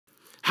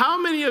How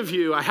many of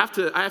you, I have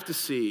to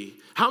see,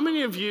 how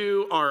many of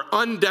you are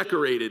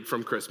undecorated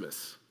from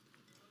Christmas?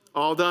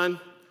 All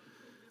done?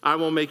 I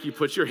won't make you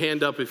put your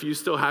hand up if you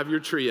still have your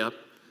tree up.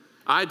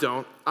 I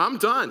don't. I'm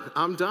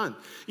done.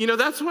 You know,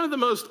 that's one of the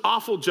most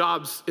awful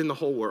jobs in the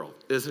whole world,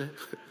 isn't it?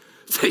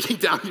 Taking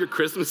down your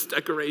Christmas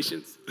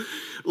decorations.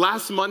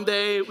 Last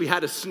Monday, we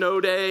had a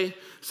snow day.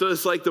 So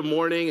it's like the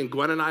morning, and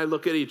Gwen and I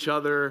look at each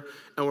other,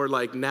 and we're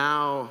like,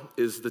 now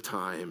is the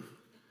time,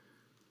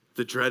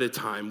 the dreaded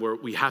time where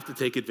we have to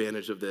take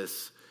advantage of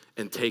this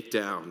and take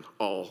down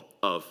all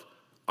of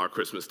our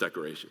Christmas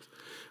decorations.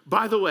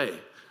 By the way,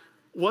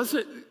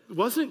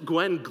 wasn't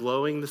Gwen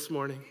glowing this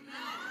morning?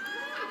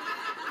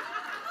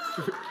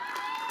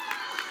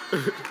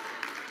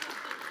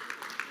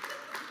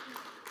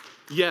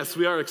 Yes,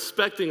 we are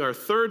expecting our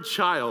third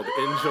child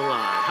in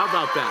July. How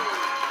about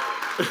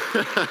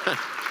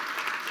that?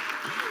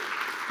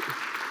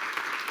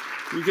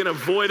 We can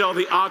avoid all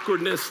the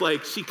awkwardness,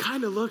 like she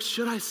kind of looks,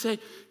 should I say?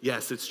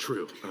 Yes, it's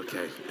true.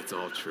 Okay, it's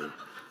all true.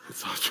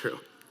 It's all true.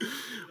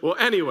 Well,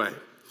 anyway,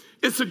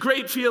 it's a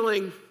great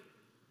feeling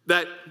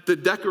that the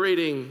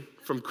decorating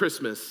from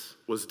Christmas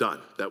was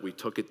done, that we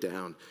took it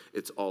down,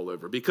 it's all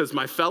over. Because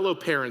my fellow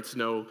parents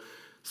know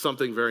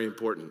something very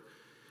important.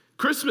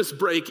 Christmas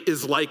break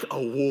is like a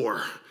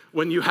war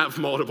when you have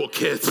multiple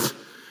kids.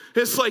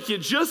 It's like you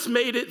just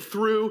made it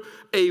through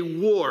a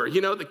war.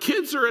 You know, the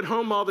kids are at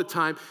home all the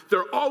time.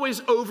 They're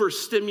always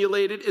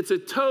overstimulated. It's a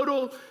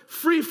total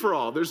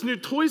free-for-all. There's new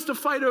toys to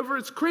fight over.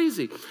 It's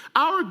crazy.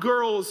 Our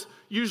girls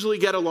usually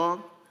get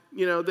along.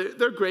 You know,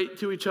 they're great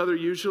to each other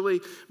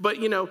usually. But,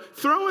 you know,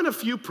 throw in a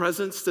few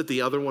presents that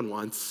the other one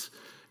wants,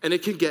 and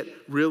it can get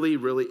really,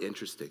 really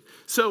interesting.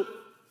 So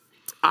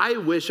I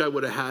wish I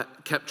would have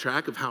kept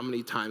track of how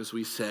many times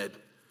we said,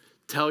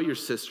 tell your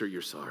sister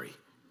you're sorry.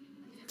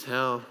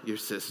 Tell your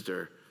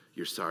sister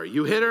you're sorry.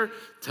 You hit her,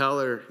 tell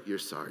her you're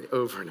sorry,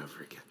 over and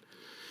over again.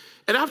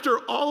 And after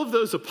all of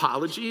those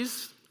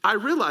apologies, I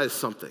realized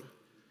something.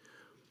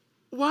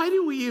 Why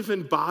do we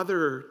even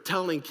bother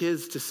telling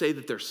kids to say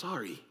that they're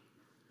sorry?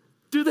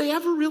 Do they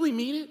ever really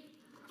mean it?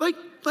 Like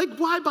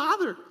why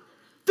bother?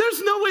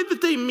 There's no way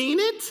that they mean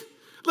it.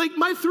 Like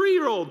my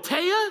 3-year-old,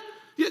 Taya,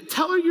 yeah,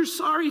 tell her you're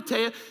sorry,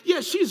 Taya.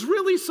 Yeah, she's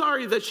really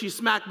sorry that she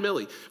smacked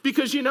Millie.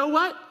 Because you know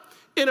what?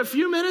 In a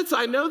few minutes,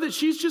 I know that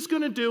she's just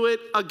going to do it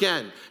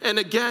again and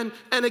again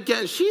and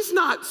again. She's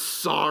not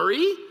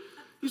sorry.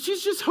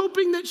 She's just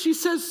hoping that she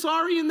says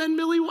sorry and then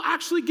Millie will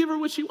actually give her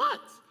what she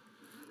wants.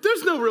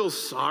 There's no real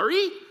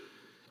sorry.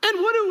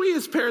 And what do we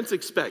as parents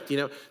expect? You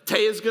know,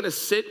 Taya's going to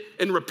sit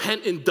and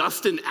repent in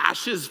dust and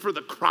ashes for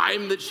the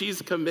crime that she's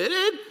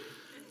committed?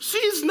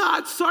 She's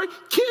not sorry.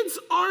 Kids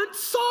aren't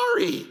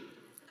sorry.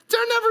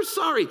 They're never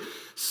sorry.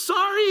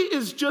 Sorry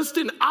is just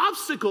an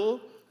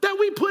obstacle that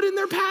we put in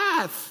their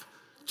path.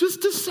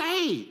 Just to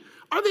say,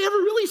 are they ever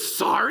really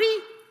sorry?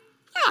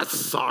 They're not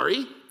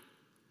sorry.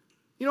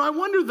 You know, I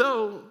wonder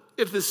though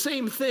if the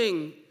same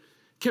thing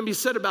can be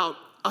said about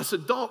us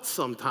adults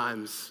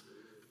sometimes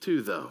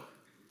too though,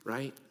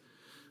 right?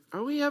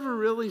 Are we ever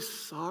really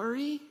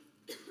sorry?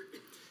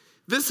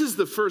 This is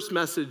the first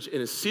message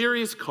in a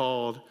series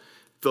called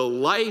The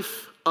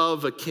Life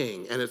of a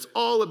King, and it's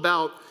all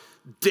about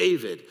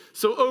David.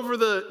 So over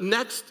the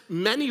next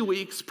many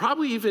weeks,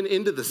 probably even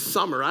into the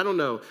summer, I don't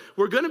know,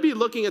 we're going to be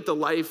looking at the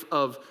life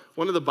of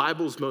one of the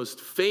Bible's most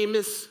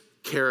famous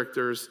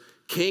characters,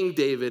 King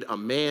David, a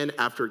man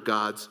after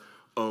God's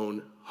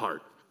own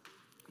heart.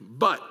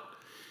 But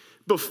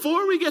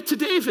before we get to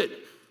David,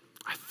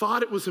 I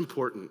thought it was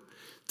important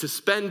to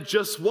spend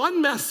just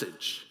one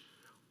message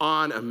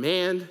on a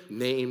man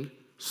named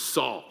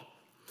Saul.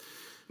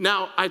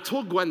 Now, I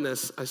told Gwen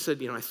this. I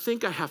said, I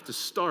think I have to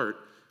start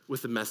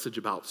with a message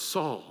about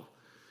Saul.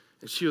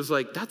 And she was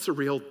like, that's a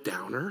real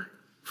downer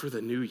for the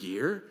new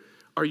year.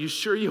 Are you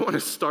sure you want to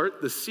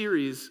start the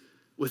series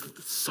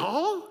with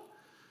Saul?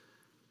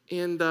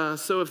 And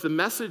so if the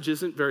message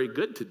isn't very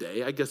good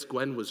today, I guess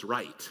Gwen was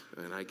right,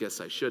 and I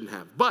guess I shouldn't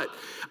have. But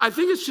I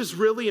think it's just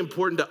really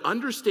important to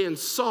understand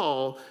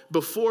Saul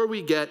before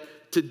we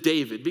get to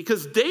David,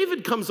 because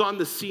David comes on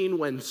the scene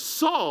when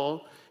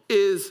Saul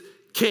is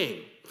king.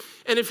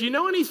 And if you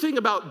know anything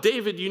about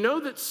David, you know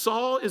that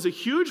Saul is a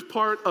huge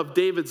part of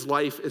David's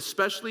life,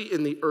 especially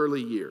in the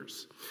early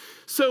years.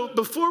 So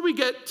before we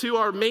get to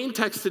our main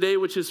text today,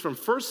 which is from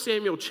 1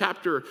 Samuel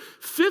chapter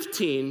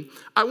 15,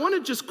 I want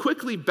to just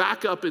quickly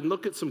back up and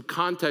look at some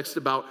context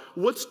about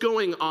what's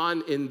going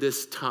on in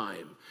this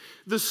time.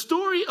 The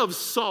story of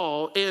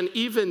Saul and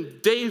even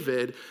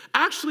David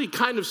actually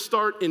kind of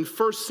start in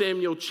 1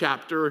 Samuel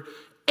chapter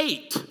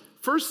 8.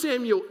 1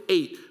 Samuel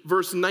 8,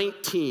 verse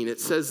 19, it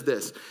says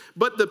this,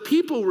 "But the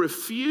people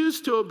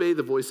refused to obey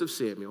the voice of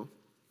Samuel,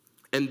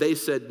 and they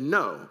said,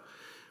 'No,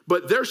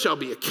 but there shall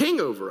be a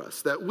king over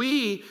us, that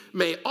we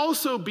may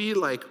also be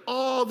like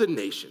all the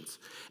nations,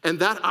 and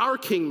that our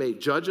king may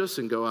judge us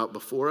and go out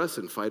before us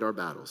and fight our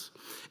battles.'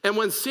 And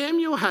when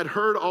Samuel had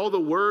heard all the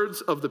words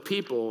of the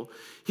people,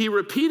 he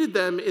repeated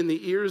them in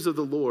the ears of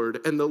the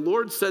Lord, and the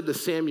Lord said to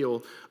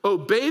Samuel,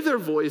 'Obey their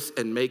voice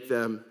and make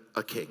them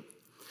a king.'"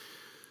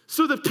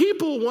 So the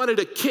people wanted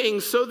a king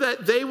so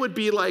that they would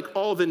be like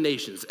all the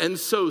nations. And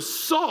so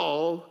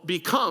Saul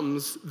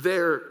becomes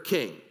their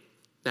king.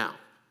 Now,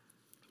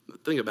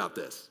 think about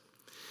this.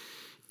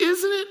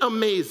 Isn't it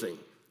amazing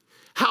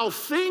how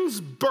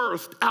things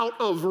birthed out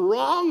of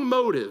wrong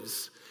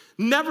motives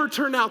never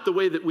turn out the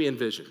way that we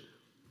envisioned?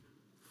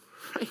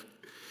 Right?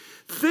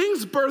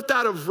 Things birthed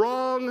out of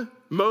wrong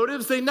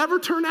motives, they never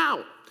turn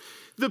out.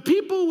 The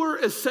people were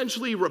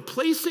essentially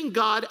replacing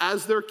God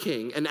as their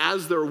king and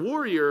as their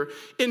warrior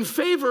in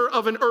favor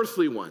of an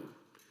earthly one,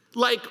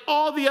 like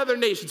all the other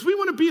nations. We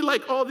want to be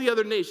like all the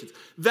other nations.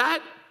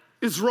 That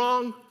is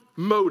wrong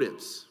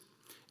motives.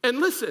 And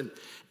listen,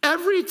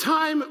 every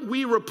time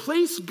we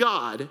replace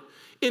God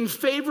in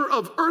favor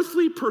of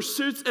earthly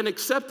pursuits and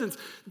acceptance,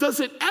 does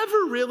it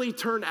ever really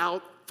turn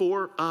out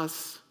for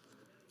us?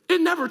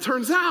 It never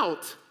turns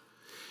out.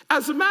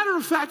 As a matter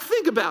of fact,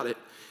 think about it.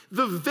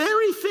 The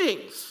very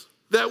things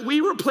that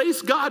we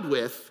replace God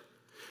with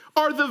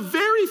are the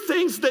very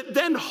things that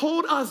then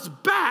hold us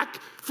back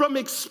from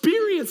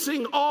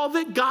experiencing all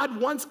that God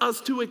wants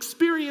us to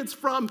experience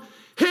from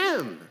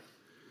Him.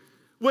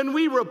 When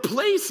we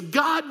replace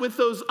God with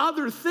those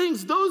other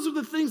things, those are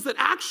the things that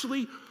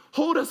actually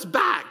hold us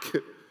back.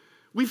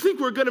 We think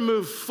we're going to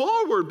move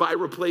forward by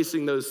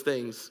replacing those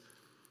things,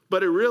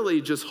 but it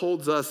really just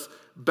holds us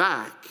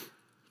back.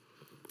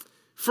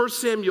 1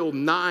 Samuel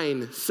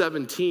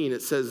 9:17,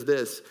 it says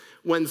this,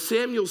 when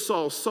Samuel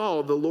saw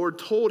Saul, the Lord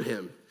told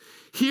him,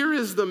 here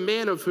is the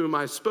man of whom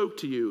I spoke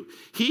to you.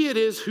 He it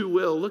is who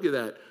will, look at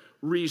that,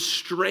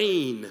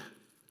 restrain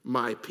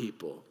my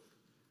people.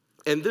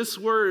 And this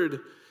word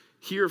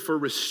here for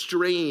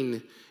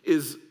restrain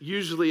is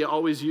usually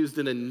always used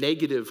in a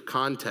negative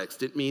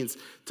context. It means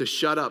to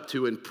shut up,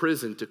 to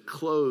imprison, to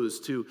close,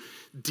 to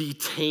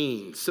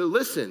detain. So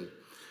listen,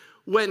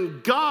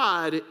 when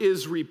God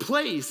is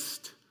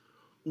replaced,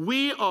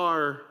 we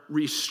are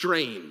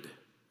restrained.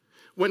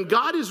 When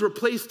God is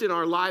replaced in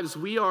our lives,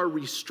 we are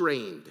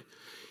restrained.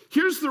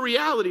 Here's the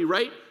reality,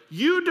 right?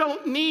 You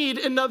don't need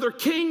another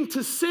king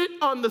to sit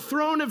on the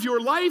throne of your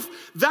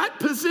life. That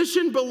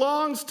position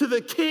belongs to the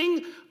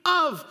King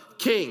of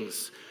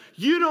Kings.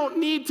 You don't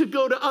need to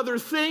go to other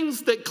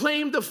things that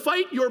claim to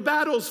fight your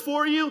battles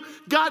for you.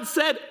 God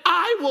said,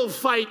 I will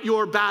fight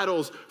your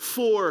battles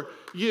for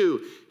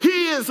you.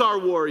 He is our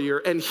warrior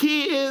and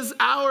He is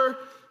our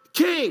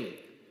king.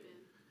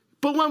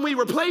 But when we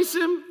replace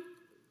Him,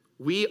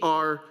 we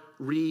are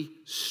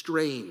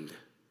restrained.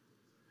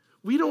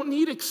 We don't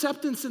need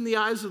acceptance in the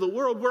eyes of the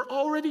world. We're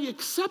already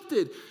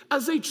accepted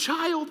as a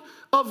child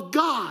of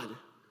God.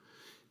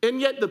 And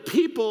yet the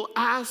people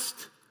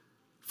asked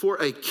for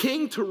a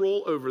king to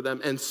rule over them,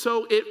 and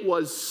so it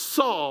was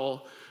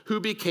Saul who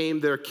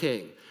became their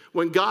king.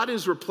 When God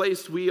is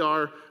replaced, we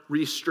are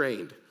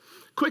restrained.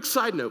 Quick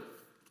side note,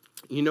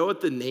 you know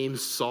what the name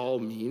Saul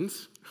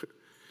means?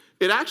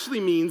 It actually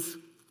means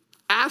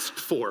asked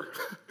for.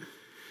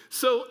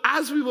 So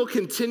as we will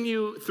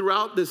continue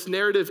throughout this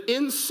narrative,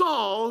 in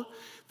Saul,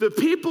 the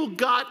people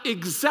got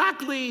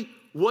exactly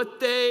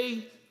what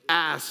they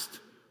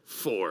asked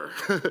for.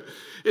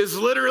 Is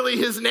literally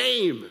his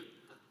name.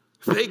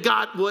 They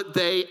got what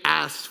they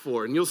asked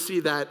for, and you'll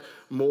see that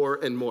more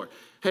and more.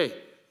 Hey,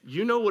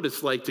 you know what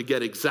it's like to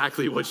get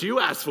exactly what you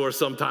asked for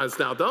sometimes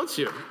now, don't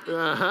you?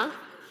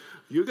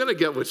 You're gonna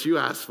get what you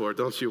asked for,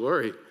 don't you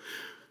worry.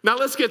 Now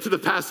let's get to the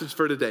passage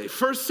for today.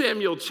 1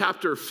 Samuel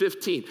chapter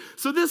 15.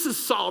 So this is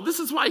Saul. This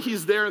is why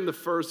he's there in the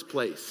first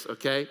place,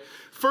 okay?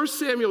 1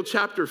 Samuel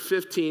chapter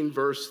 15,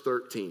 verse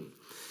 13.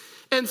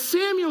 And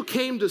Samuel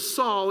came to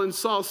Saul, and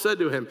Saul said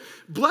to him,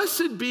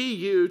 blessed be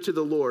you to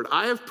the Lord.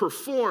 I have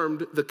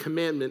performed the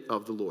commandment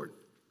of the Lord.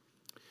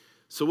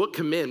 So what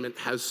commandment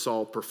has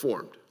Saul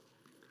performed?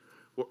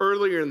 Well,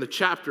 earlier in the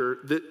chapter,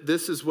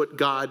 this is what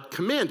God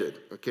commanded,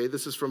 okay?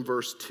 This is from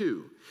verse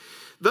 2.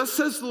 Thus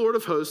says the Lord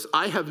of hosts,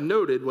 I have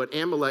noted what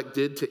Amalek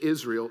did to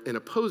Israel in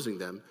opposing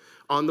them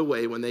on the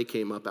way when they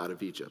came up out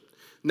of Egypt.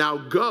 Now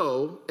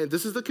go, and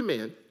this is the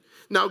command,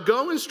 now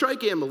go and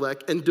strike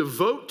Amalek and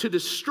devote to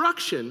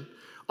destruction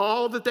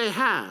all that they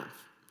have.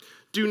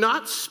 Do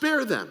not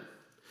spare them.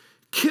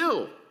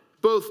 Kill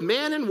both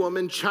man and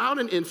woman, child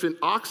and infant,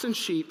 ox and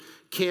sheep,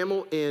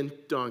 camel and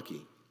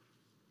donkey.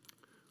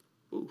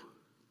 Ooh.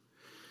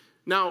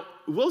 Now,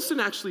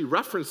 Wilson actually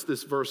referenced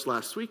this verse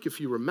last week,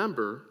 if you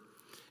remember,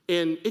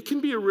 and it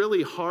can be a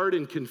really hard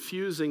and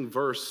confusing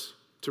verse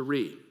to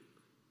read,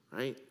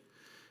 right?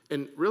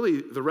 And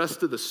really, the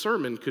rest of the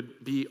sermon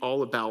could be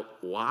all about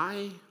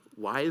why?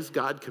 Why is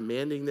God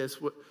commanding this?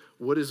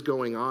 What is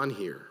going on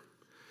here?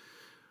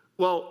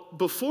 Well,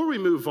 before we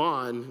move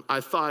on, I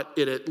thought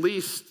it at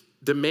least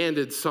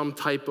demanded some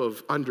type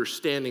of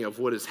understanding of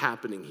what is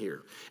happening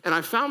here. And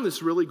I found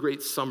this really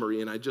great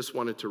summary, and I just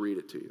wanted to read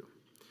it to you.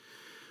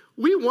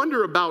 We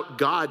wonder about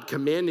God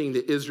commanding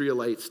the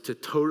Israelites to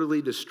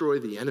totally destroy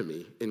the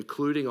enemy,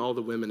 including all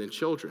the women and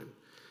children.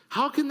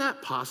 How can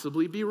that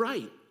possibly be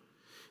right?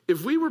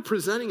 If we were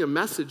presenting a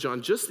message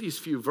on just these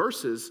few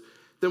verses,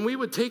 then we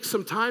would take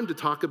some time to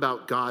talk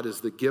about God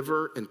as the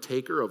giver and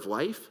taker of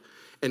life,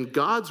 and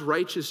God's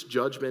righteous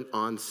judgment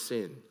on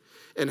sin,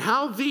 and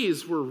how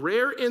these were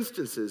rare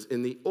instances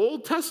in the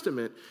Old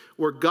Testament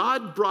where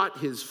God brought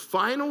his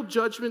final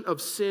judgment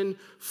of sin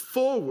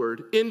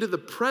forward into the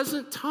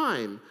present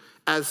time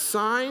as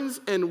signs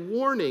and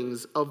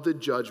warnings of the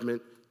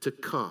judgment to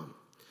come.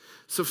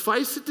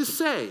 Suffice it to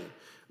say,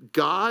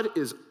 God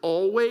is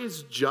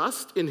always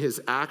just in his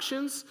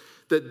actions,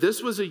 that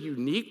this was a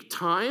unique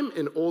time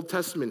in Old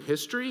Testament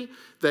history,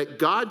 that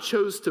God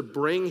chose to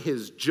bring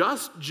his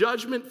just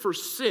judgment for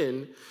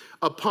sin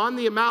upon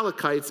the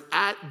Amalekites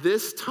at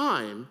this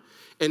time,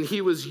 and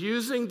he was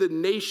using the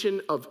nation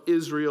of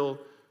Israel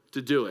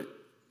to do it.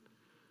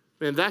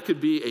 Man, that could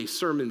be a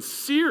sermon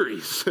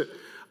series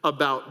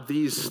about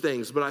these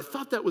things, but I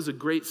thought that was a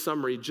great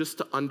summary just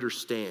to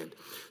understand.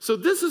 So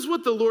this is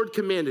what the Lord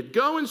commanded.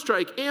 Go and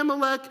strike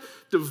Amalek,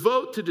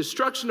 devote to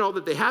destruction all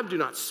that they have, do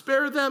not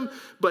spare them,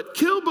 but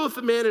kill both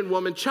the man and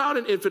woman, child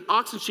and infant,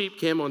 ox and sheep,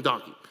 camel and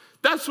donkey.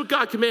 That's what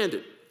God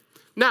commanded.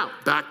 Now,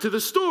 back to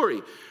the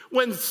story.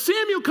 When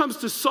Samuel comes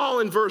to Saul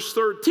in verse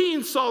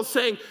 13, Saul's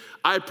saying,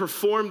 I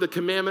performed the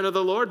commandment of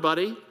the Lord,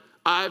 buddy.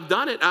 I've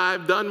done it.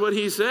 I've done what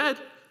he said.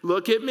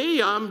 Look at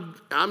me. I'm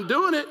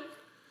doing it.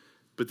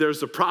 But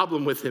there's a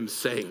problem with him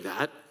saying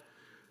that.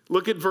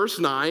 Look at verse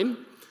 9.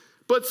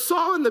 But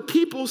Saul and the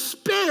people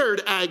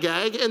spared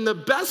Agag and the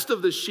best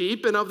of the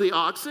sheep and of the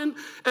oxen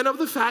and of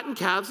the fattened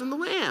calves and the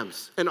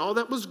lambs and all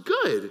that was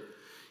good,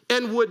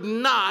 and would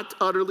not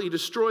utterly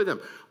destroy them.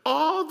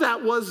 All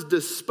that was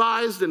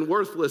despised and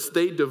worthless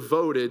they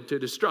devoted to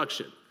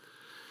destruction.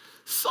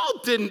 Saul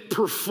didn't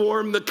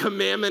perform the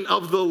commandment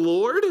of the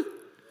Lord.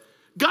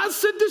 God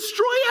said,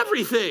 destroy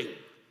everything.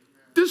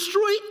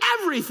 Destroy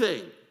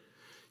everything.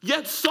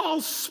 Yet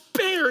Saul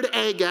spared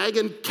Agag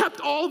and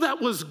kept all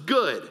that was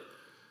good.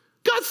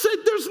 God said,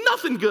 there's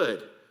nothing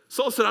good.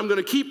 Saul said, I'm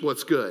going to keep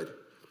what's good.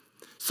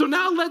 So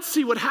now let's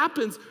see what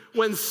happens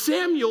when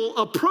Samuel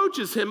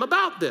approaches him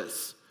about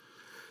this.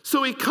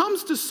 So he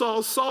comes to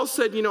Saul. Saul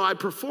said, I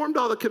performed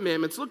all the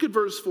commandments. Look at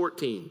verse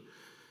 14.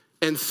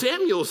 And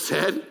Samuel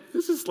said,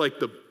 this is like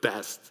the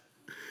best.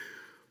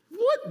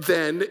 What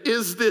then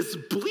is this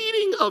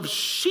bleating of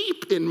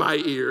sheep in my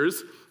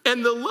ears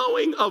and the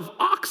lowing of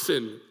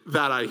oxen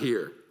that I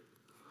hear?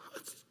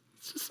 Let's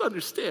just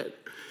understand.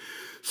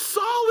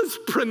 Saul is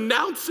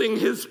pronouncing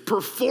his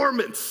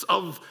performance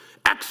of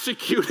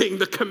executing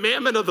the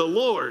commandment of the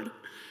Lord.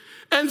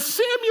 And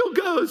Samuel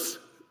goes,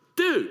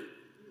 dude,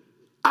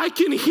 I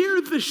can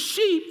hear the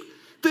sheep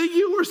that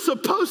you were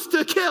supposed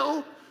to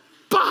kill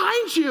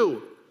behind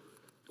you.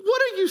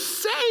 What are you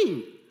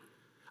saying?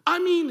 I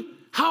mean,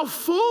 how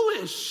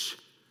foolish.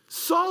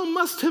 Saul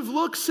must have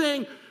looked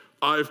saying,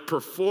 I've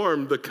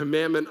performed the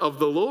commandment of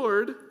the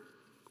Lord,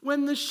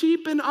 when the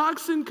sheep and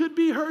oxen could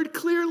be heard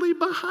clearly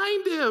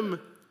behind him.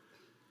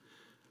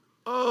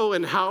 Oh,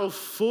 and how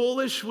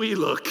foolish we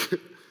look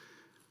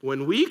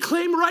when we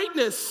claim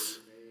rightness,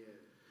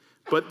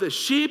 but the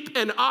sheep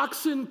and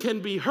oxen can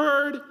be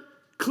heard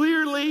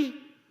clearly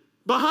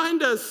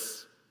behind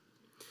us.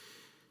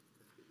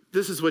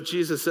 This is what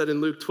Jesus said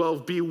in Luke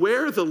 12,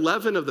 beware the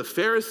leaven of the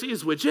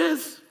Pharisees, which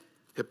is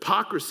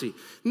hypocrisy.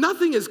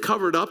 Nothing is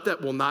covered up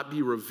that will not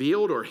be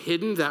revealed, or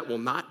hidden that will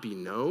not be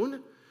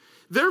known.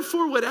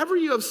 Therefore, whatever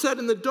you have said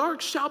in the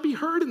dark shall be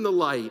heard in the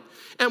light,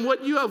 and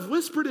what you have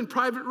whispered in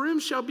private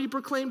rooms shall be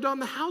proclaimed on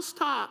the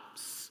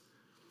housetops.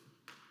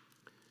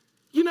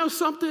 You know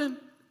something?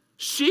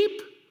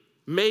 Sheep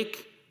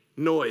make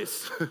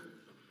noise.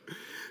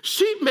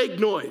 Sheep make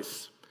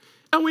noise.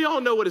 And we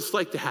all know what it's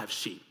like to have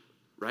sheep,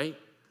 right?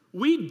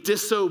 We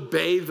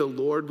disobey the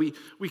Lord.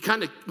 We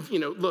kind of,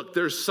 look,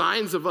 there's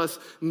signs of us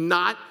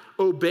not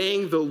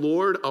obeying the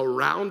Lord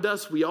around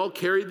us. We all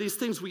carry these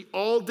things. We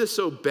all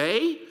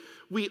disobey.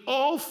 We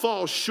all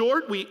fall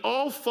short. We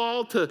all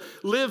fall to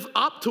live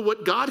up to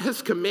what God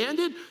has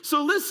commanded.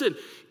 So listen,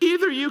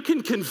 either you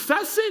can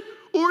confess it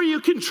or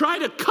you can try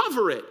to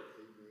cover it.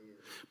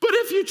 But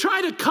if you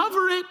try to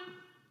cover it,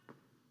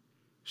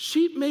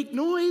 sheep make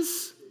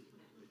noise.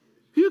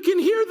 You can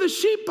hear the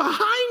sheep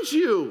behind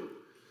you.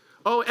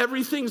 Oh,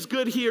 everything's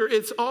good here.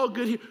 It's all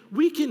good here.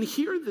 We can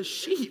hear the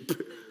sheep.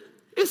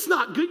 It's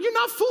not good. You're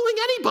not fooling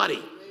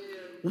anybody.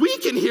 We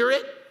can hear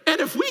it. And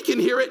if we can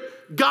hear it,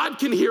 God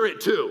can hear it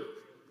too.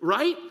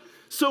 Right?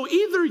 So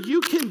either you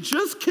can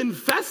just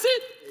confess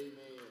it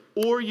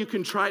or you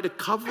can try to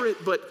cover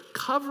it, but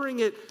covering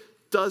it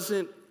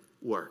doesn't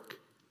work.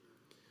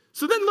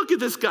 So then look at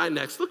this guy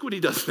next. Look what he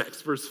does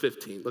next. Verse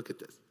 15. Look at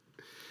this.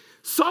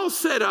 Saul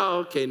said, oh,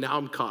 okay, now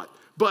I'm caught.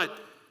 But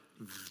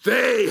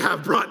they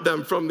have brought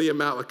them from the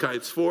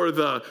Amalekites, for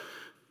the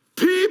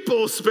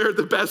people spared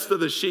the best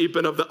of the sheep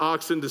and of the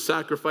oxen to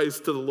sacrifice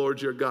to the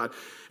Lord your God.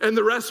 And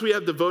the rest we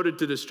have devoted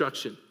to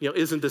destruction.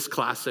 Isn't this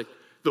classic?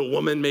 The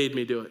woman made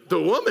me do it.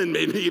 The woman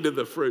made me eat of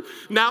the fruit.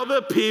 Now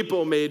the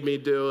people made me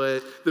do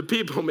it. The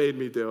people made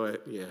me do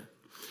it. Yeah.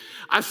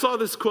 I saw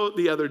this quote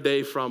the other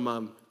day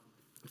from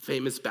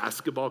famous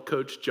basketball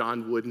coach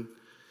John Wooden.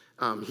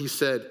 He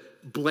said,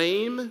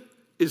 blame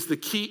is the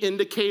key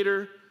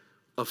indicator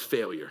of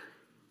failure.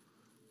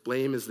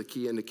 Blame is the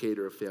key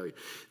indicator of failure.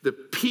 The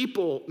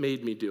people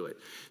made me do it.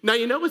 Now,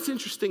 you know what's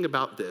interesting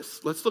about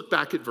this? Let's look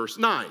back at verse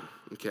 9,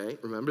 okay?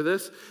 Remember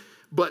this?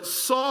 But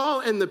Saul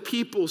and the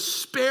people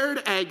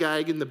spared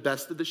Agag and the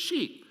best of the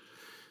sheep.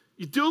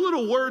 You do a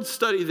little word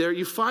study there,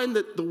 you find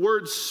that the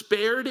word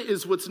spared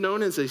is what's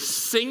known as a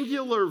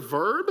singular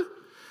verb.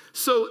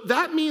 So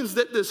that means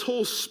that this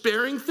whole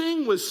sparing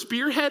thing was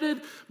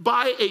spearheaded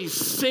by a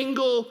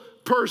single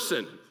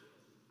person.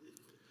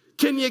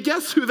 Can you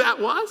guess who that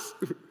was?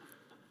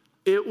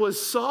 It was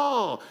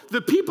Saul.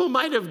 The people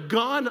might have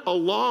gone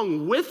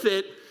along with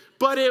it,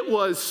 but it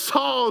was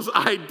Saul's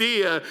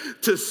idea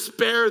to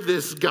spare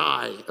this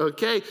guy,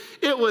 okay?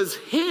 It was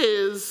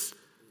his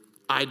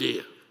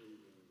idea.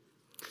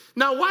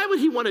 Now, why would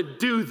he want to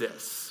do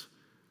this?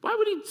 Why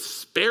would he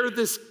spare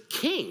this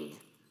king?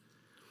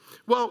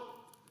 Well,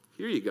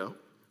 here you go.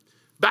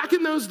 Back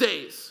in those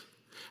days,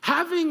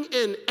 having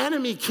an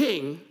enemy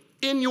king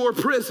in your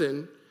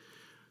prison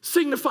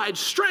signified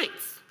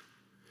strength.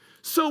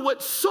 So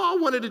what Saul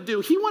wanted to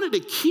do, he wanted to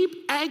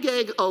keep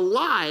Agag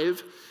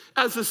alive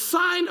as a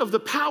sign of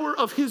the power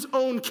of his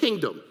own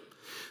kingdom,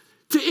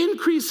 to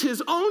increase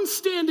his own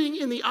standing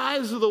in the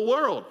eyes of the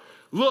world.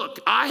 Look,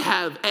 I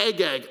have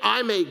Agag.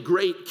 I'm a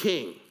great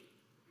king.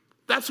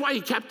 That's why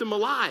he kept him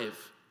alive.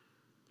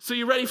 So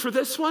you ready for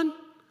this one?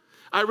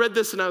 I read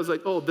this and I was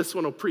like, oh, this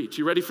one will preach.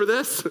 You ready for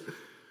this?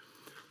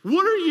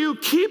 What are you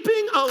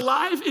keeping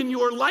alive in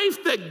your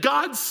life that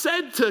God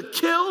said to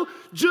kill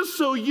just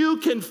so you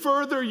can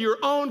further your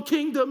own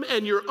kingdom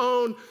and your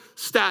own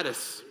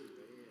status?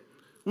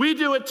 We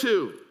do it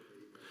too.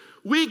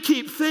 We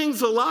keep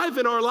things alive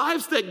in our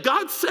lives that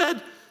God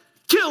said,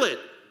 kill it,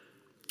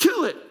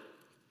 kill it.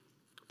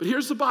 But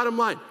here's the bottom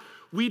line.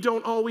 We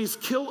don't always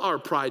kill our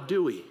pride,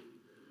 do we?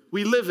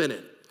 We live in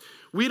it.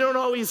 We don't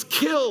always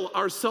kill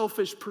our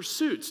selfish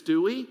pursuits,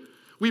 do we?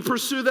 We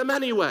pursue them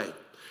anyway.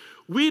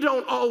 We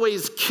don't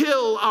always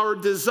kill our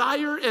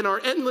desire and our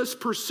endless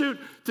pursuit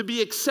to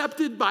be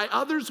accepted by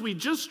others. We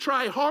just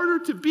try harder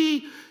to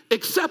be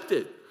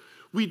accepted.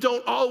 We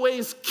don't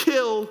always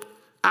kill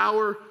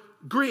our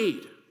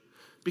greed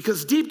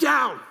because deep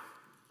down,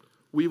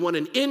 we want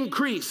an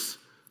increase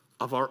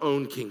of our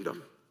own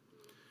kingdom.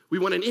 We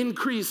want an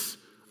increase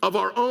of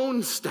our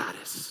own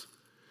status.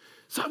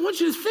 So I want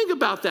you to think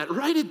about that.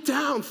 Write it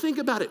down. Think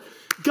about it.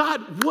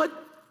 God, what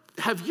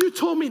have you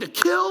told me to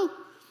kill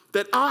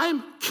that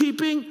I'm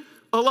keeping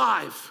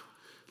alive?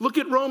 Look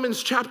at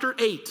Romans chapter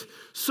 8.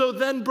 So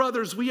then,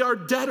 brothers, we are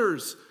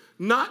debtors,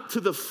 not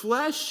to the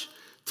flesh,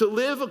 to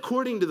live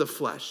according to the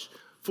flesh.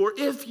 For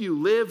if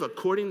you live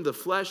according to the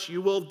flesh,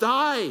 you will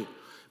die.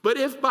 But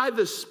if by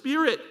the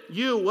Spirit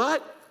you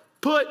what?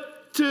 Put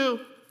to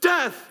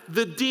death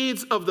the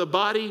deeds of the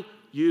body,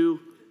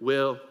 you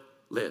will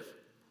live.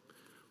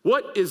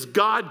 What is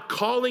God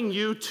calling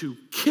you to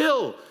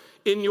kill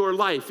in your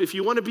life? If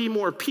you want to be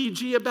more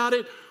PG about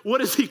it,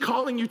 what is he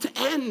calling you to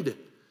end?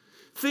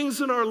 Things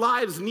in our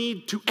lives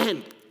need to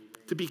end,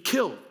 to be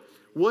killed.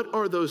 What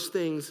are those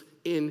things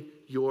in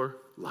your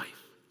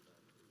life?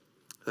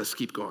 Let's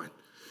keep going.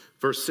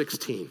 Verse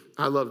 16,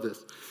 I love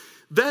this.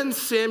 Then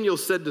Samuel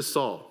said to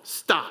Saul,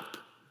 stop.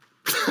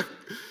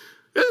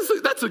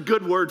 That's a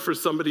good word for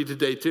somebody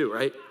today too,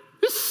 right?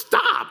 Just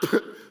stop.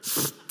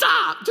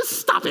 Stop. Just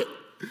stop it.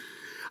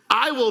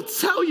 I will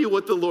tell you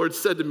what the Lord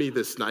said to me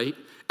this night.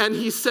 And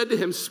he said to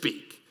him,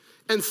 speak.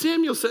 And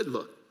Samuel said,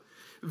 look,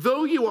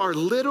 though you are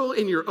little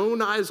in your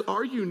own eyes,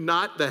 are you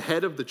not the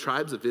head of the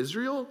tribes of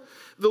Israel?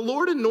 The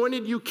Lord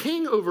anointed you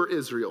king over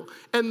Israel.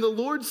 And the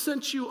Lord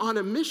sent you on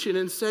a mission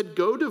and said,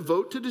 go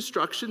devote to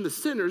destruction the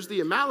sinners,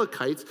 the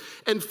Amalekites,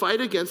 and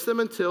fight against them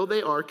until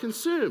they are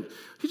consumed.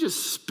 He's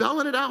just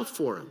spelling it out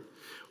for him.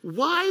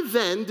 Why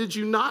then did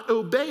you not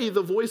obey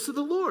the voice of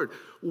the Lord?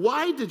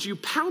 Why did you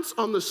pounce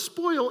on the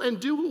spoil and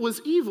do what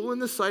was evil in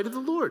the sight of the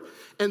Lord?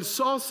 And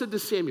Saul said to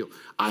Samuel,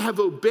 I have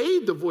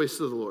obeyed the voice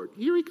of the Lord.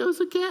 Here he goes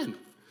again.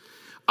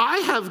 I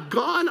have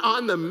gone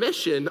on the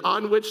mission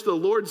on which the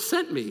Lord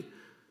sent me.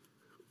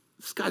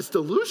 This guy's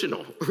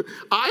delusional.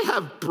 I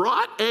have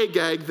brought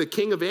Agag, the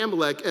king of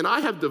Amalek, and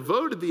I have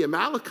devoted the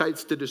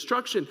Amalekites to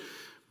destruction.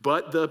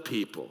 But the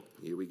people,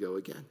 here we go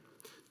again,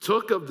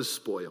 took of the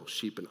spoil,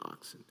 sheep and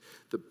oxen,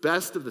 the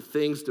best of the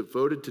things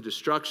devoted to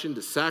destruction,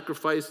 to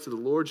sacrifice to the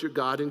Lord your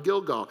God in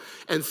Gilgal.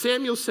 And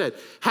Samuel said,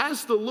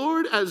 has the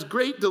Lord as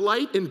great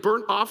delight in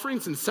burnt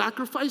offerings and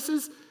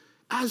sacrifices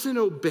as in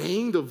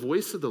obeying the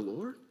voice of the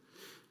Lord?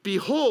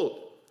 Behold,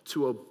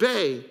 to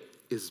obey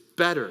is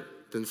better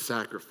than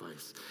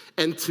sacrifice,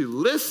 and to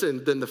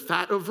listen than the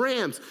fat of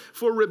rams.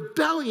 For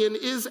rebellion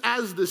is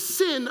as the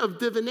sin of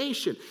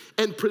divination,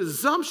 and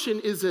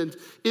presumption is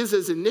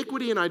as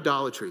iniquity and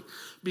idolatry.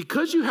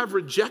 Because you have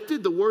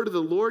rejected the word of the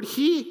Lord,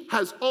 he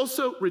has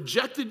also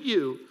rejected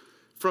you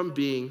from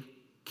being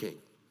king.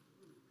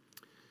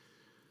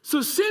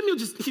 So Samuel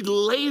he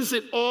lays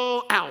it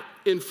all out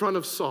in front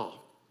of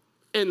Saul.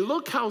 And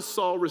look how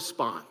Saul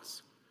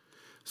responds.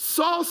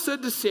 Saul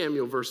said to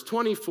Samuel, verse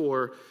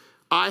 24,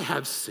 I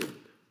have sinned,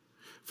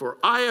 for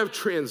I have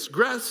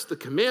transgressed the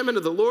commandment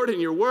of the Lord in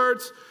your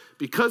words,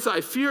 because I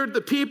feared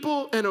the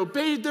people and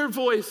obeyed their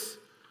voice.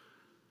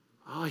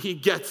 Oh, he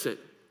gets it.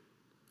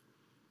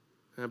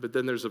 But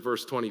then there's a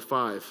verse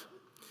 25.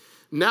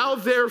 Now,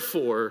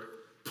 therefore,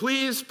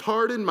 please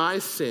pardon my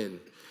sin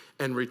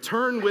and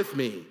return with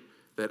me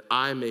that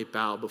I may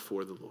bow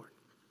before the Lord.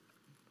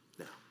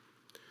 Now,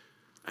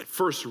 at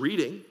first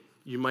reading,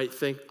 you might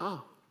think,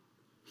 oh,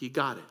 he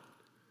got it.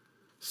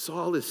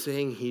 Saul is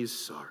saying he's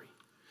sorry.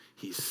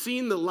 He's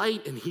seen the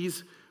light and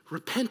he's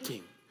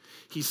repenting.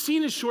 He's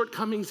seen his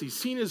shortcomings, he's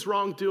seen his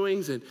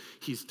wrongdoings, and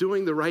he's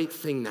doing the right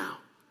thing now.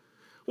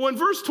 Well, in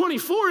verse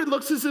 24, it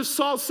looks as if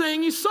Saul's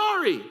saying he's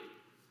sorry.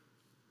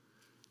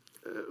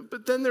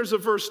 But then there's a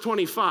verse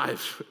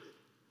 25.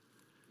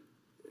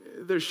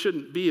 There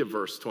shouldn't be a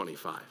verse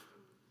 25.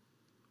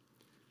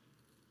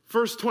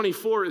 Verse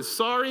 24 is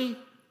sorry,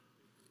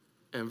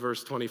 and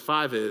verse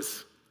 25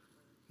 is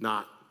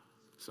not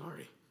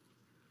sorry.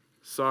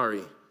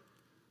 Sorry,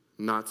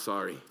 not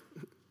sorry.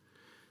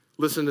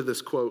 Listen to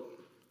this quote.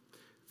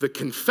 The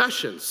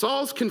confession,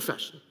 Saul's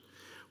confession,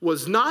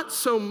 was not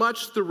so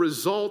much the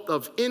result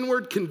of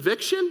inward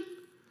conviction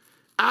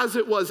as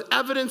it was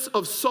evidence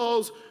of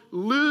Saul's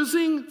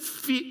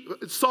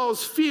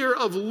fear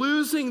of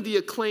losing the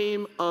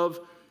acclaim of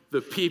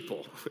the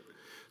people.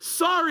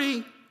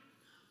 Sorry,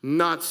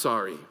 not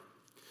sorry.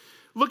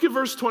 Look at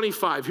verse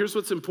 25. Here's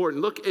what's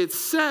important. Look, it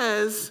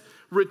says,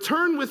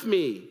 return with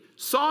me.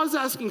 Saul is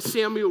asking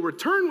Samuel,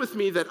 return with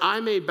me that I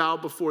may bow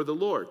before the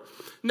Lord.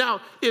 Now,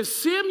 if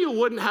Samuel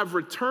wouldn't have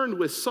returned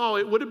with Saul,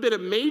 it would have been a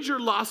major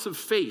loss of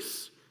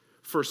face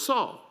for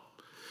Saul.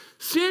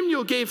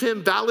 Samuel gave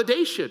him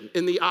validation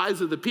in the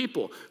eyes of the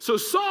people. So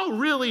Saul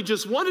really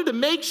just wanted to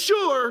make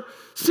sure,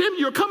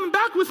 Samuel, you're coming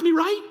back with me,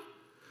 right?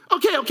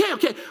 Okay,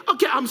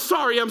 I'm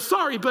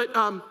sorry, but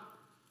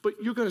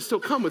you're going to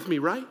still come with me,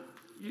 right?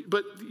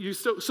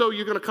 So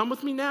you're going to come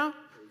with me now?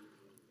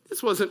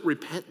 This wasn't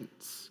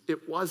repentance.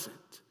 It wasn't.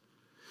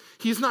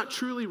 He's not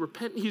truly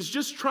repentant. He's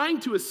just trying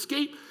to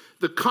escape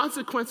the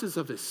consequences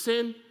of his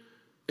sin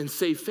and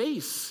save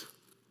face.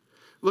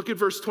 Look at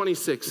verse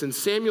 26. And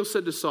Samuel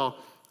said to Saul,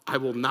 I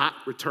will not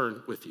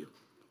return with you,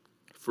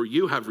 for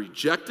you have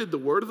rejected the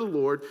word of the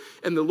Lord,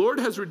 and the Lord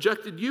has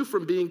rejected you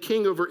from being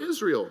king over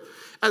Israel.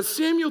 As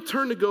Samuel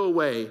turned to go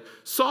away,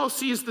 Saul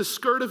seized the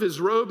skirt of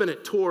his robe and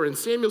it tore. And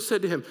Samuel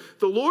said to him,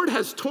 the Lord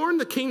has torn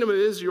the kingdom of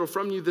Israel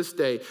from you this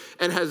day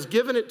and has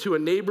given it to a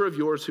neighbor of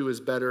yours who is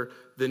better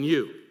than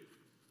you.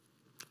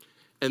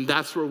 And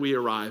that's where we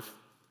arrive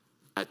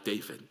at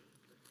David.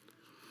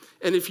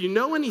 And if you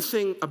know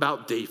anything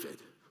about David,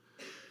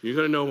 you're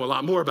going to know a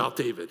lot more about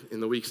David in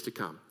the weeks to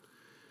come.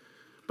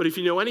 But if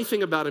you know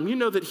anything about him, you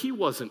know that he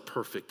wasn't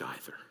perfect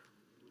either.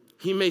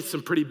 He made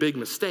some pretty big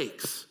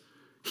mistakes.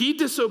 He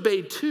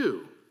disobeyed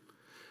too.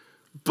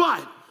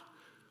 But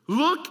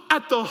look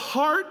at the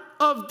heart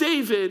of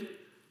David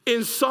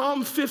in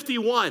Psalm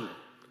 51.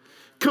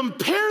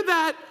 Compare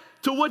that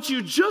to what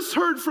you just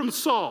heard from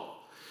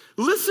Saul.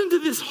 Listen to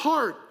this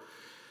heart.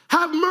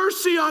 Have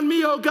mercy on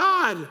me, O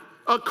God,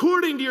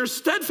 according to your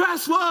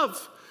steadfast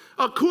love.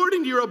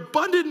 According to your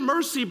abundant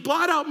mercy,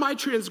 blot out my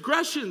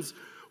transgressions.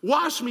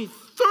 Wash me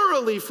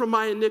thoroughly from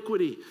my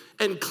iniquity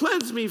and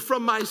cleanse me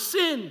from my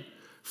sin.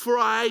 For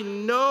I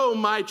know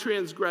my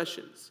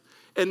transgressions,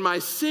 and my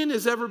sin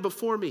is ever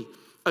before me.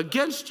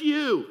 Against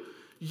you,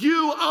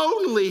 you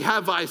only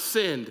have I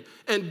sinned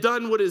and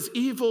done what is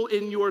evil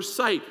in your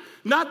sight.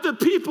 Not the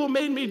people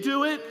made me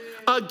do it.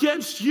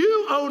 Against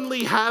you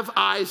only have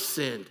I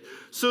sinned,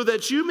 so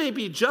that you may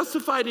be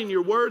justified in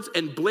your words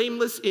and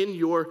blameless in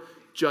your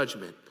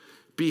judgment.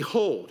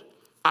 Behold,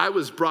 I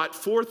was brought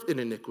forth in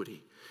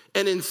iniquity,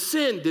 and in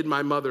sin did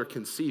my mother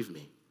conceive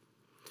me.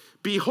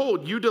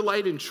 Behold, you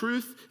delight in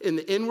truth in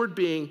the inward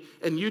being,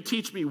 and you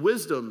teach me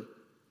wisdom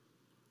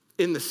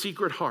in the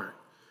secret heart.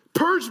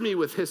 Purge me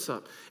with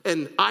hyssop,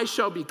 and I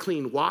shall be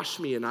clean. Wash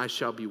me, and I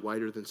shall be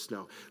whiter than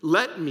snow.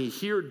 Let me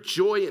hear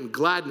joy and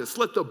gladness.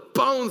 Let the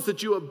bones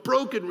that you have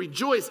broken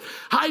rejoice.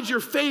 Hide your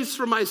face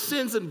from my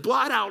sins and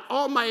blot out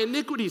all my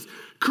iniquities.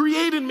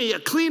 Create in me a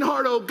clean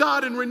heart, O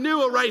God, and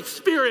renew a right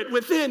spirit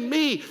within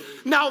me.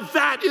 Now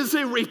that is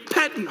a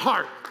repentant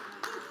heart.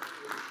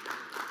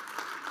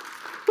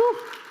 Whew.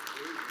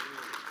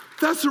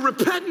 That's a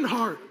repentant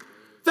heart.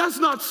 That's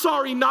not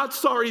sorry, not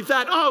sorry.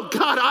 That, oh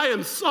God, I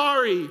am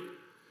sorry.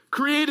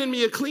 Create in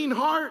me a clean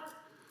heart.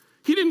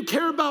 He didn't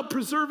care about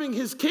preserving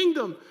his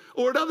kingdom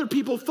or what other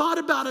people thought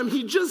about him.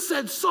 He just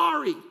said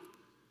sorry.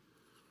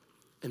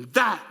 And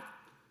that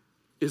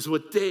is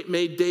what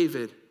made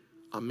David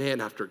a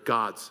man after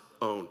God's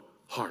own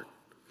heart.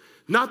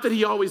 Not that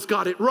he always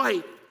got it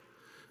right,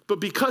 but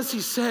because he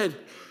said,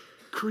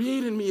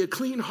 create in me a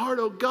clean heart,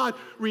 O God,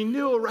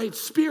 renew a right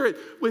spirit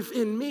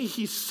within me.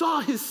 He saw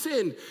his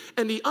sin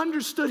and he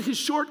understood his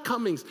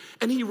shortcomings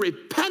and he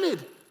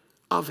repented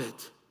of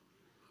it.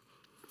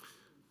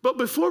 But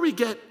before we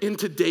get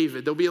into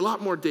David, there'll be a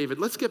lot more David.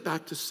 Let's get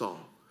back to Saul.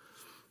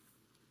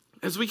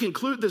 As we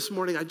conclude this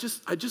morning, I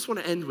just want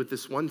to end with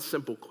this one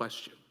simple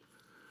question.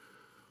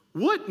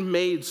 What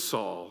made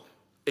Saul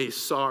a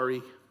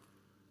sorry,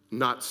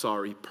 not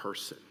sorry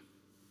person?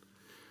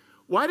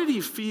 Why did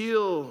he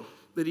feel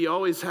that he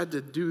always had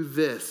to do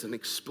this and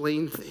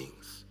explain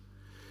things?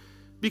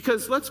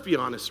 Because let's be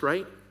honest,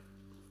 right?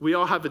 We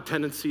all have a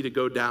tendency to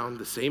go down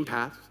the same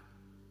path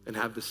and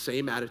have the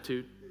same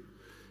attitude.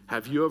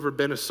 Have you ever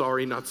been a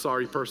sorry, not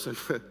sorry person?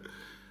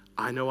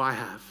 I know I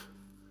have.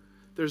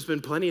 There's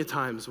been plenty of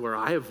times where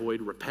I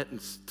avoid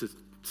repentance to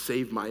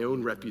save my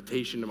own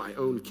reputation and my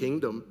own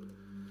kingdom.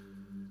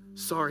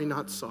 Sorry,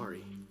 not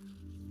sorry.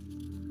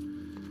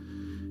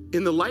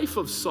 In the life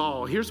of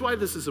Saul, here's why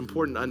this is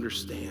important to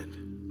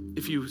understand.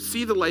 If you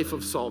see the life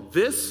of Saul,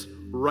 this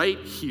right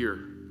here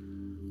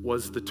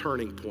was the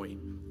turning point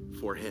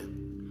for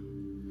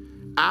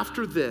him.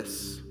 After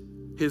this,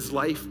 his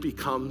life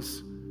becomes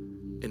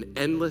an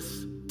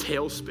endless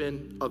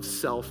tailspin of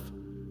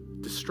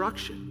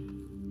self-destruction.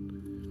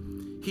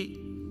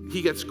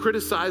 He gets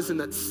criticized, and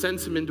that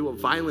sends him into a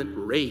violent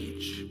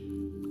rage,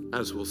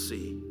 as we'll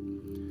see.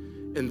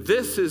 And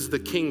this is the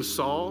King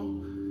Saul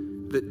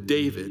that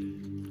David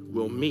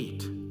will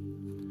meet.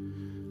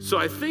 So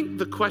I think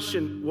the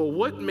question, well,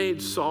 what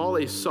made Saul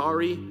a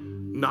sorry,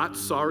 not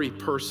sorry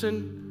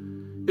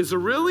person, is a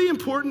really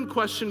important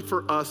question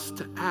for us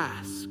to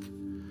ask.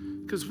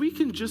 Because we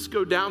can just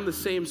go down the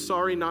same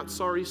sorry, not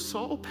sorry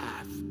Saul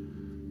path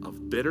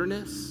of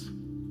bitterness.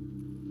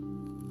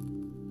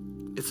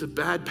 It's a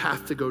bad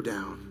path to go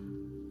down.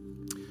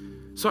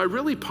 So I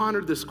really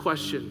pondered this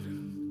question,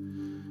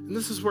 and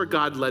this is where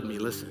God led me.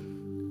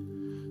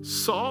 Listen,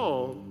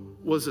 Saul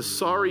was a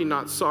sorry,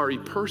 not sorry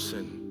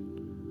person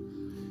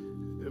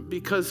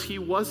because he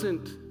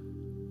wasn't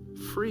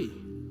free.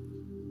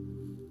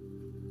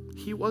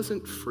 He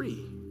wasn't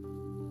free.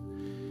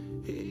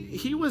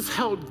 He was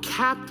held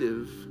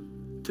captive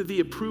to the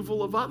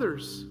approval of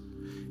others.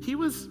 He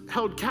was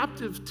held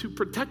captive to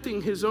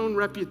protecting his own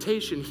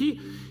reputation.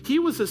 He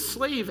was a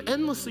slave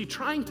endlessly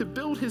trying to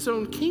build his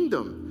own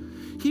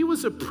kingdom. He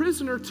was a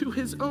prisoner to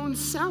his own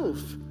self.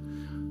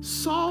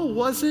 Saul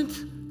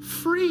wasn't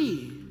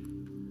free.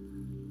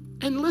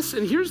 And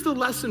listen, here's the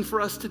lesson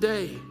for us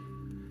today.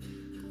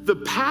 The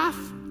path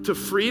to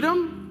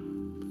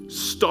freedom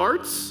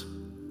starts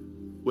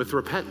with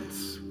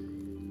repentance.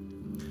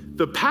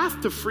 The path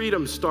to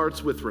freedom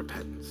starts with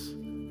repentance.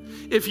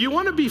 If you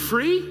want to be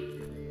free,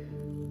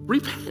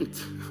 repent.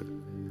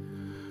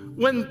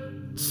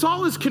 When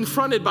Saul is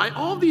confronted by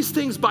all these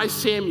things by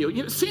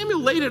Samuel,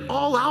 Samuel laid it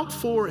all out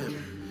for him.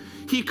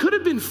 He could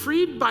have been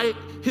freed by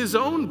his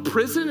own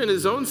prison and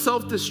his own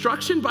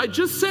self-destruction by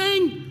just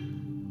saying,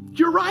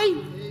 "You're right.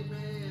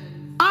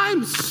 Amen.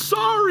 I'm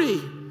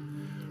sorry.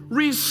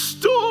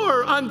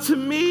 Restore unto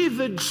me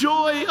the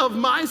joy of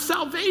my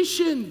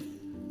salvation."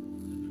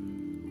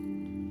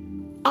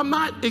 I'm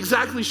not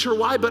exactly sure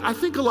why, but I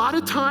think a lot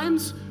of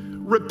times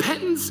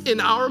repentance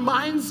in our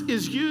minds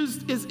is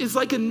used is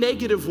like a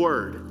negative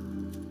word.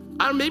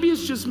 Maybe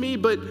it's just me,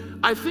 but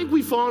I think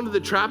we fall into the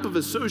trap of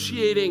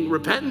associating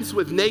repentance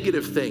with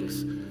negative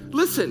things.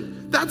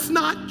 Listen, that's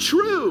not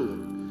true.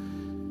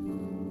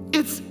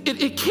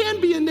 It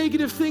can be a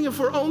negative thing if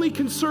we're only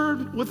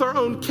concerned with our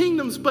own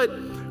kingdoms, but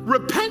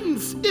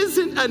repentance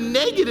isn't a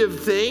negative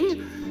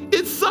thing.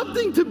 It's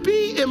something to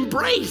be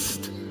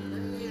embraced.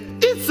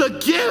 It's a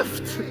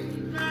gift.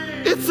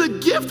 It's a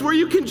gift where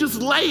you can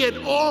just lay it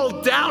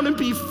all down and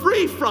be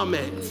free from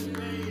it.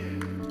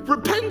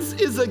 Repentance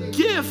is a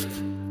gift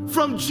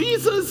from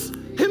Jesus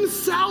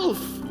himself.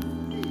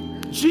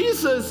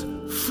 Jesus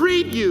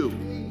freed you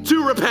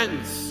to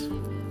repentance.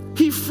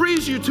 He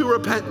frees you to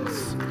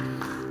repentance.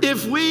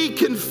 If we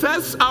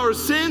confess our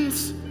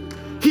sins,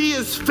 he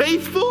is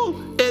faithful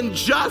and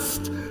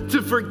just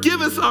to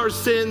forgive us our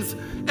sins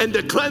and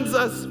to cleanse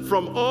us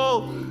from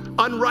all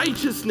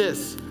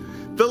unrighteousness.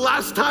 The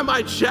last time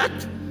I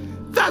checked,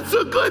 that's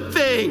a good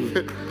thing.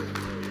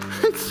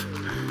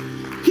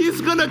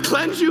 He's gonna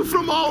cleanse you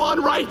from all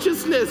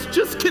unrighteousness.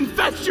 Just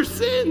confess your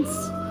sins.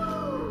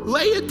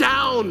 Lay it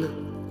down.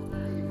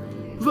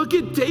 Look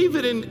at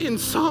David in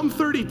Psalm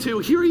 32.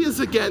 Here he is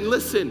again.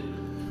 Listen,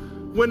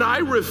 when I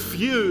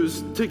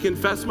refused to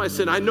confess my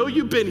sin, I know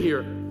you've been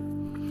here.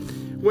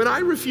 When I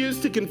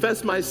refused to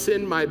confess my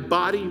sin, my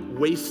body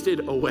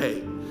wasted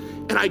away,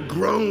 and I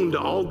groaned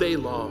all day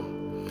long.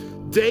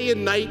 Day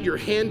and night, your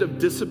hand of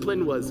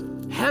discipline was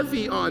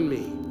heavy on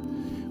me.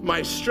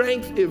 My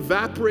strength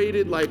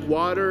evaporated like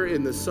water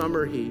in the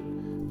summer heat.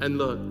 And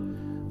look,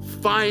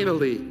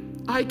 finally,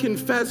 I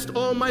confessed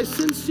all my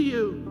sins to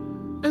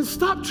you and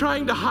stopped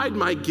trying to hide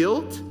my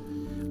guilt.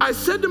 I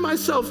said to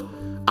myself,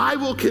 I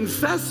will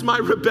confess my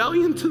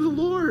rebellion to the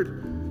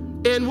Lord.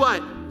 And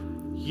what?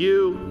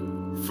 You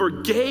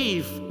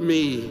forgave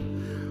me.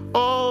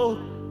 All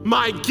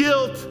my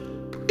guilt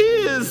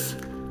is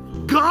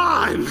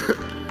gone.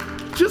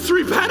 Just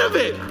repent of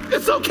it.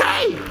 It's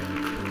okay.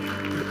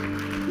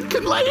 You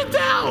can lay it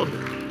down.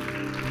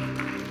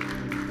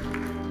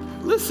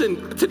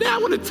 Listen, today I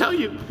want to tell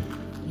you,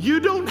 you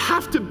don't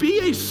have to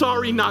be a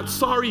sorry, not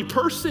sorry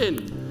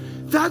person.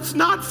 That's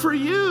not for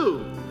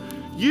you.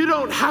 You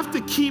don't have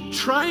to keep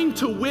trying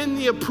to win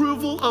the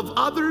approval of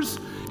others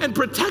and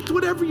protect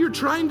whatever you're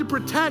trying to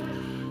protect.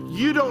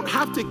 You don't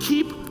have to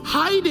keep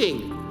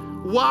hiding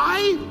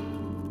Why?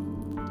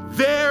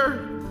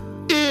 There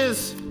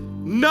is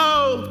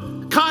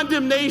no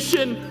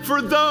condemnation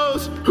for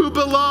those who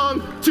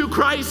belong to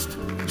Christ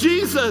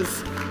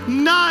Jesus.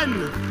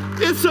 None.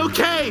 It's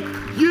okay.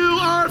 You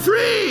are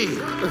free.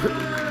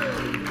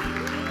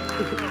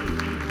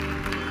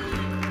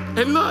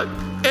 And look,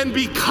 and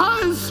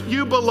because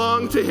you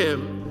belong to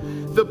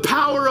him, the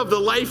power of the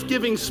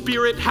life-giving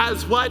Spirit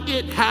has what?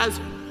 It has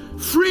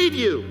freed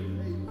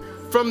you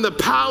from the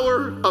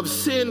power of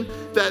sin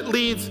that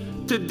leads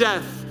to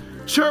death.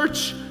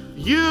 Church,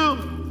 you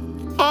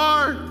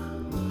are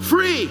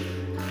free.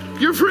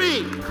 You're free.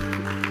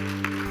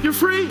 You're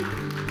free.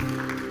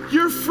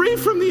 You're free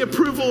from the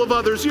approval of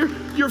others.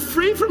 You're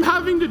free from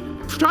having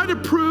to try to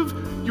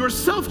prove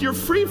yourself. You're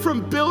free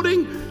from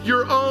building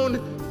your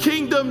own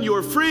kingdom.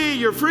 You're free,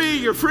 you're free,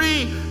 you're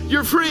free,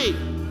 you're free.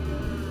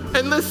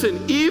 And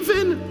listen,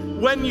 even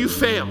when you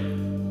fail,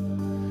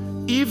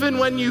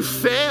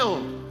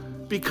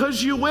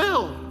 because you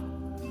will,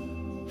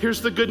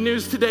 here's the good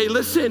news today.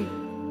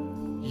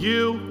 Listen,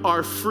 you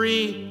are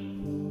free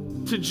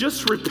to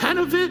just repent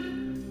of it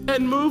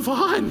and move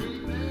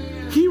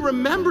on. He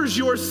remembers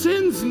your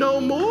sins no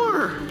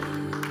more.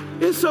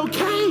 It's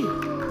okay.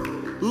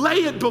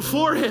 Lay it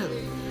before him.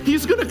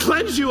 He's going to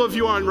cleanse you of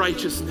your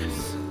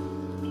unrighteousness.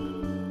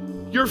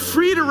 You're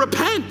free to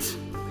repent.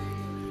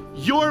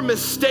 Your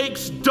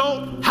mistakes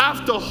don't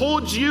have to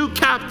hold you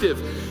captive.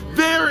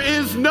 There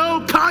is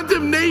no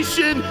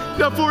condemnation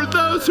for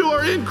those who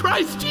are in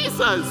Christ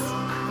Jesus.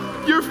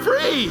 You're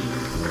free.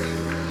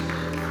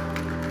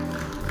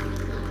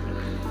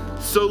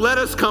 So let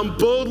us come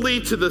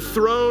boldly to the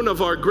throne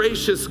of our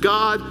gracious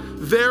God.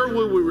 There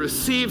will we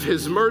receive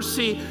his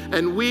mercy,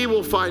 and we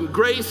will find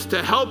grace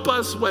to help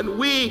us when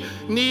we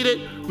need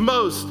it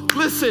most.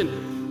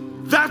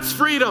 Listen, that's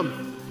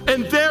freedom.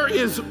 And there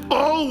is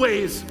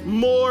always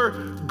more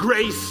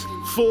grace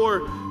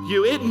for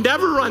you. It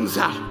never runs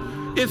out.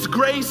 It's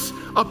grace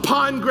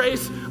upon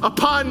grace,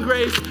 upon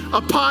grace,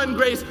 upon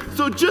grace.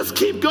 So just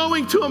keep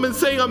going to him and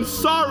saying, I'm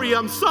sorry,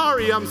 I'm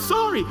sorry, I'm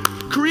sorry.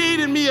 Create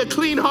in me a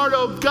clean heart,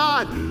 oh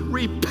God.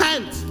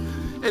 Repent,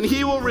 and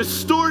he will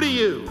restore to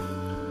you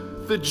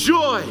the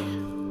joy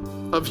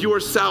of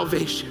your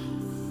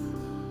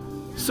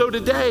salvation. So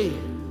today,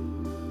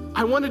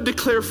 I want to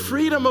declare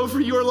freedom over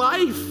your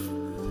life.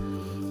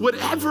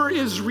 Whatever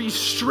is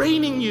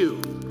restraining you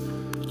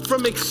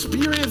from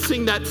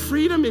experiencing that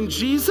freedom in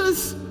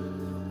Jesus,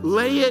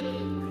 lay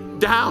it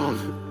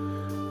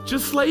down.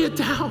 Just lay it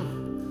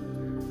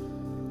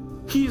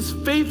down. He's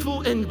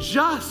faithful and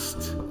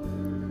just.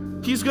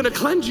 He's going to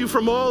cleanse you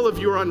from all of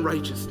your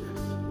unrighteousness.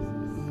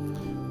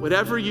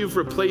 Whatever you've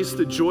replaced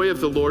the joy of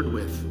the Lord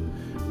with,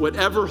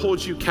 whatever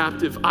holds you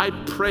captive, I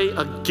pray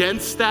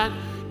against that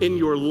in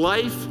your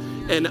life,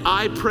 and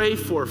I pray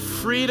for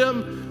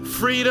freedom,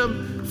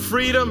 freedom,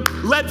 freedom.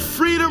 Let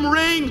freedom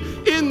ring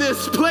in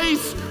this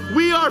place.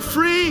 We are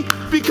free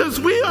because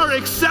we are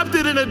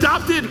accepted and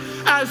adopted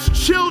as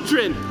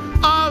children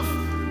of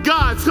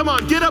God. Come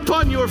on, get up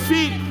on your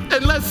feet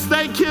and let's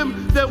thank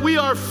him that we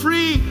are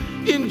free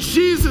in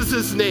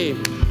Jesus'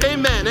 name.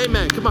 Amen,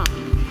 amen. Come on.